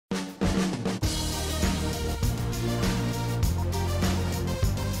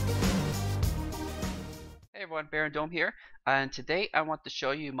everyone, Baron Dome here, and today I want to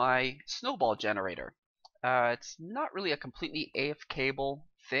show you my snowball generator. It's not really a completely AFK-able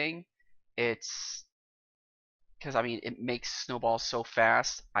thing. It's because it makes snowballs so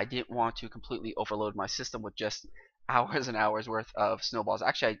fast. I didn't want to completely overload my system with just hours and hours worth of snowballs.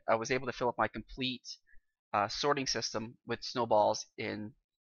 Actually, I was able to fill up my complete sorting system with snowballs in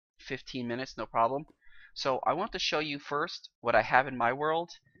 15 minutes, no problem. So I want to show you first what I have in my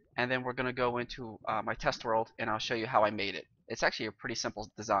world, and then we're going to go into my test world and I'll show you how I made it. It's actually a pretty simple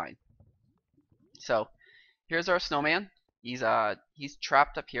design. So here's our snowman. He's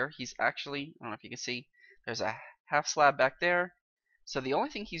trapped up here. He's actually, I don't know if you can see, there's a half slab back there. So the only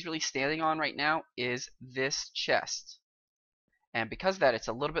thing he's really standing on right now is this chest. And because of that, it's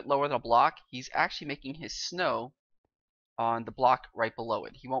a little bit lower than a block. He's actually making his snow on the block right below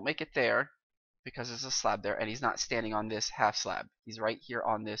it. He won't make it there because there's a slab there, and he's not standing on this half slab. He's right here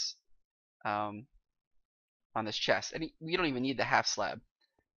on this chest, and we don't even need the half slab.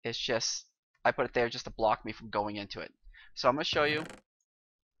 It's just I put it there just to block me from going into it. So I'm going to show you.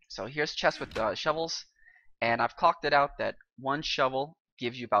 So here's a chest with shovels, and I've clocked it out that one shovel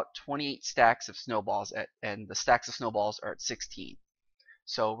gives you about 28 stacks of snowballs, and the stacks of snowballs are at 16.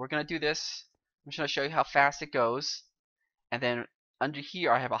 So we're going to do this. I'm just going to show you how fast it goes, and then under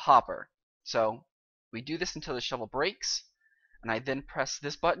here I have a hopper. So we do this until the shovel breaks, and I then press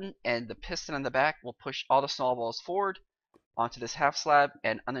this button, and the piston on the back will push all the snowballs forward onto this half slab,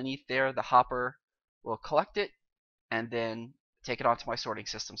 and underneath there the hopper will collect it and then take it onto my sorting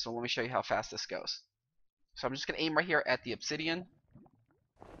system. So let me show you how fast this goes. So I'm just going to aim right here at the obsidian.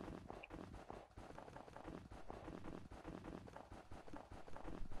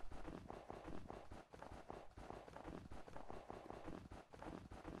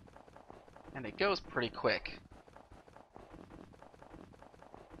 And it goes pretty quick.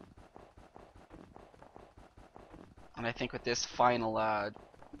 And I think with this final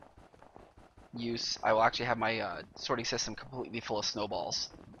use, I will actually have my sorting system completely full of snowballs.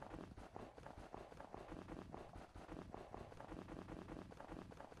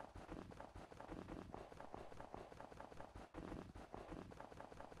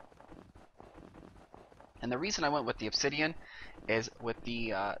 And the reason I went with the obsidian is with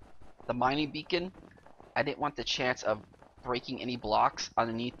the mining beacon, I didn't want the chance of breaking any blocks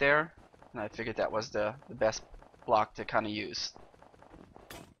underneath there, and I figured that was the best block to kind of use.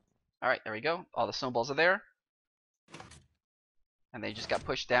 Alright, there we go. All the snowballs are there, and they just got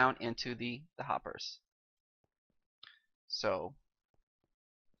pushed down into the hoppers. So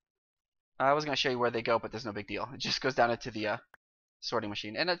I was going to show you where they go, but there's no big deal. It just goes down into the sorting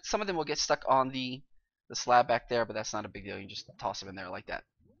machine, and some of them will get stuck on the slab back there, but that's not a big deal. You just toss them in there like that.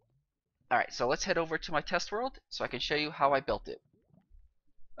 Alright, so let's head over to my test world so I can show you how I built it.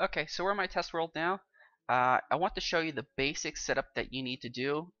 Okay, so we're in my test world now. I want to show you the basic setup that you need to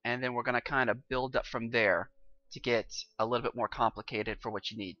do, and then we're going to kind of build up from there to get a little bit more complicated for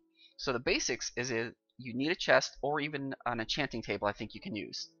what you need. So the basics is you need a chest or even an enchanting table. I think you can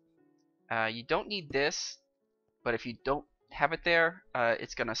use. You don't need this, but if you don't have it there,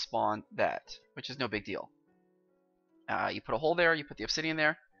 it's going to spawn that, which is no big deal. You put a hole there, you put the obsidian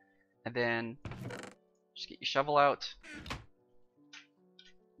there, and then just get your shovel out,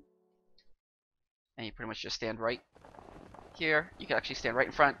 and you pretty much just stand right here. You can actually stand right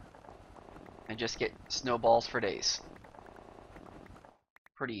in front and just get snowballs for days.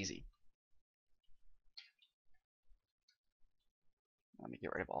 Pretty easy. Let me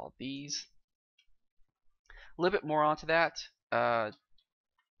get rid of all of these. A little bit more onto that.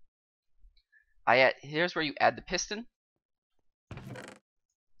 Here's where you add the piston.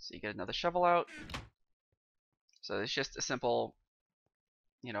 So you get another shovel out. So it's just a simple,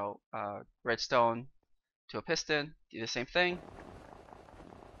 redstone to a piston. Do the same thing.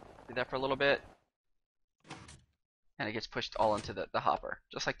 Do that for a little bit, and it gets pushed all into the hopper,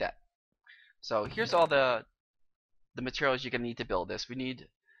 just like that. So here's all the materials you're gonna need to build this. We need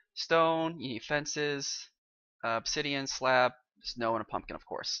stone, you need fences, obsidian, slab, snow, and a pumpkin, of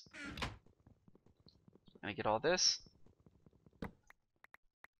course. I get all this.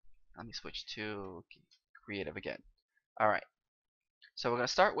 Let me switch to creative again. Alright, so we're going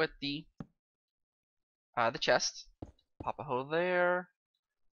to start with the chest. Pop a hole there,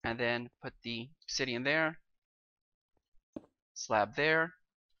 and then put the obsidian there, slab there,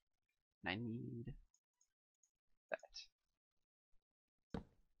 and I need that.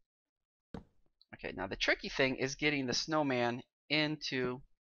 Okay, now the tricky thing is getting the snowman into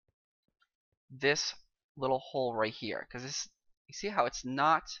this little hole right here, because you see how it's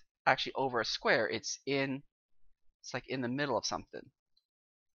not actually over a square, it's like in the middle of something.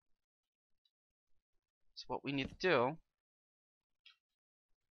 So what we need to do,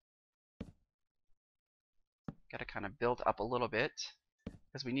 got to kind of build up a little bit,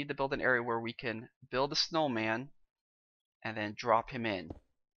 because we need to build an area where we can build a snowman and then drop him in.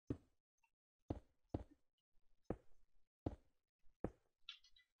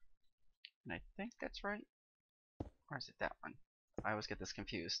 And I think that's right. Or is it that one? I always get this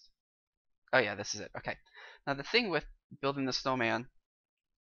confused. Oh yeah, this is it. Okay. Now the thing with building the snowman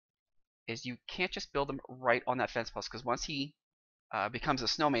is you can't just build him right on that fence post, because once he becomes a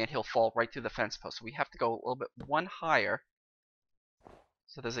snowman, he'll fall right through the fence post. So we have to go a little bit one higher.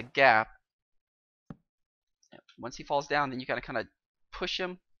 So there's a gap. Once he falls down, then you gotta kind of push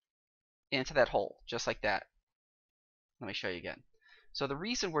him into that hole, just like that. Let me show you again. So the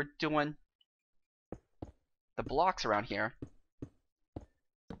reason we're doing the blocks around here,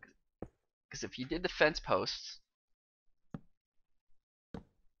 because if you did the fence posts,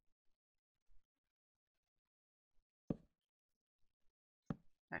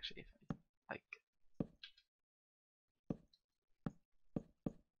 actually, like,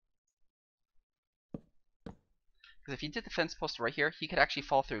 because if you did the fence post right here, he could actually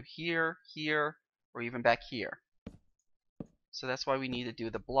fall through here, here, or even back here. So that's why we need to do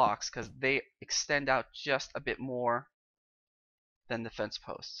the blocks, because they extend out just a bit more than the fence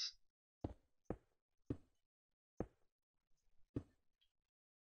posts.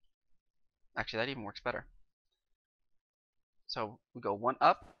 Actually, that even works better. So we go one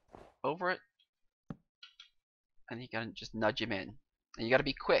up, over it, and you gotta just nudge him in. And you gotta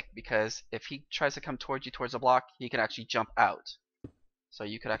be quick, because if he tries to come towards you towards the block, he can actually jump out. So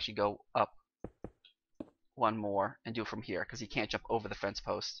you could actually go up one more and do it from here, because he can't jump over the fence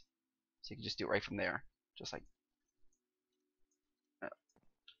post. So you can just do it right from there, just like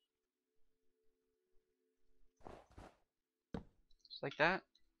that,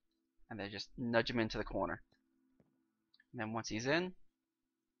 and then just nudge him into the corner. And then once he's in,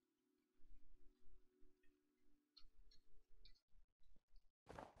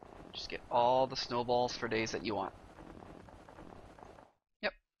 just get all the snowballs for days that you want.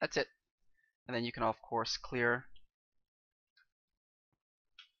 Yep, that's it. And then you can of course clear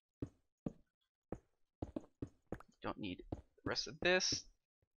don't need the rest of this.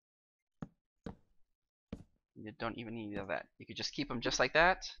 You don't even need any of that. You could just keep him just like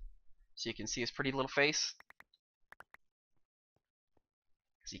that, so you can see his pretty little face,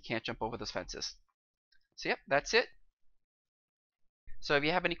 because he can't jump over those fences. So yep, that's it. So if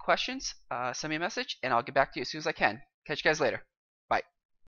you have any questions, send me a message and I'll get back to you as soon as I can. Catch you guys later. Bye.